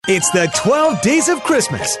It's the 12 Days of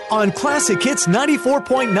Christmas on Classic Hits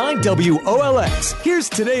 94.9 WOLX. Here's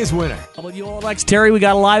today's winner. WOLX, Teri, we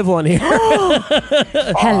got a live one here.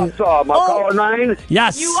 Awesome. Caller 9?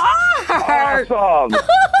 Yes. You are. Awesome.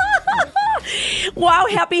 Wow,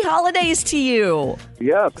 happy holidays to you.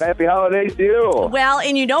 Yes, happy holidays to you. Well,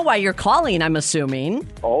 and you know why you're calling, I'm assuming.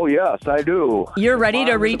 Oh, yes, I do. You're ready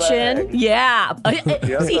to reach in? Yeah.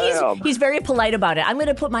 Yes, See, I am. he's very polite about it. I'm going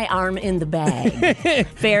to put my arm in the bag.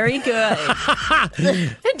 Very good.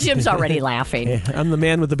 Jim's already laughing. I'm the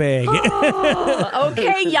man with the bag.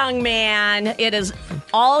 Okay, young man. It is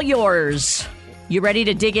all yours. You ready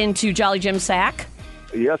to dig into Jolly Jim's sack?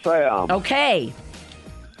 Yes, I am. Okay.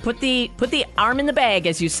 Put the arm in the bag,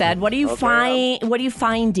 as you said. What are you What are you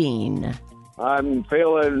finding? I'm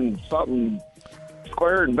feeling something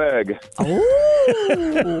square and big.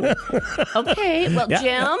 Oh. Okay. Well,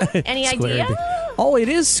 Yeah. Jim, any Square. idea? Oh, it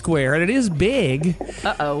is square and it is big.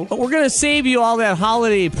 Uh-oh. But we're going to save you all that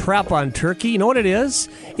holiday prep on turkey. You know what it is?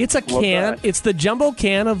 It's a can. that? It's the jumbo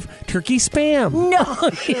can of turkey Spam. No.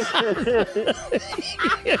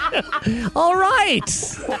 All right.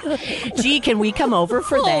 Gee, can we come over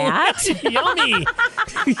for that? Yummy.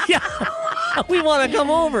 Yeah. We want to come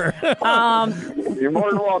over. You're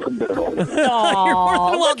more than welcome, Bill. Oh,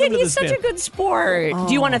 look welcome at to he's the such a good sport.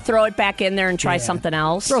 Do you want to throw it back in there and try something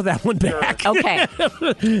else? Throw that one back. Okay. All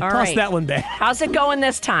Toss right. that one back. How's it going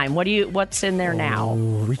this time? What's in there now? Oh,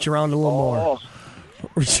 reach around a little more.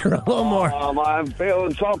 Reach around a little more. I'm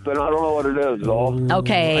feeling something. I don't know what it is, though.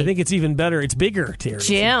 Okay. I think it's even better. It's bigger, Terry.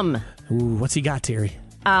 Jim. Ooh, what's he got, Terry?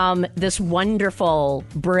 This wonderful,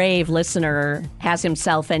 brave listener has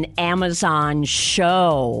himself an Amazon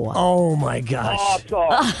show. Oh, my gosh.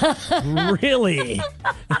 Awesome. Really?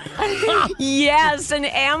 Yes, an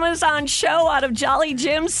Amazon show out of Jolly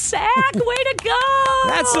Jim's sack. Way to go.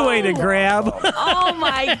 That's the way to grab. Oh,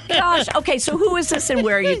 my gosh. Okay, so who is this and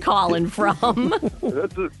where are you calling from?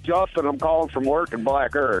 This is Justin. I'm calling from work in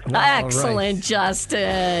Black Earth. Excellent,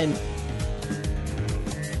 Justin.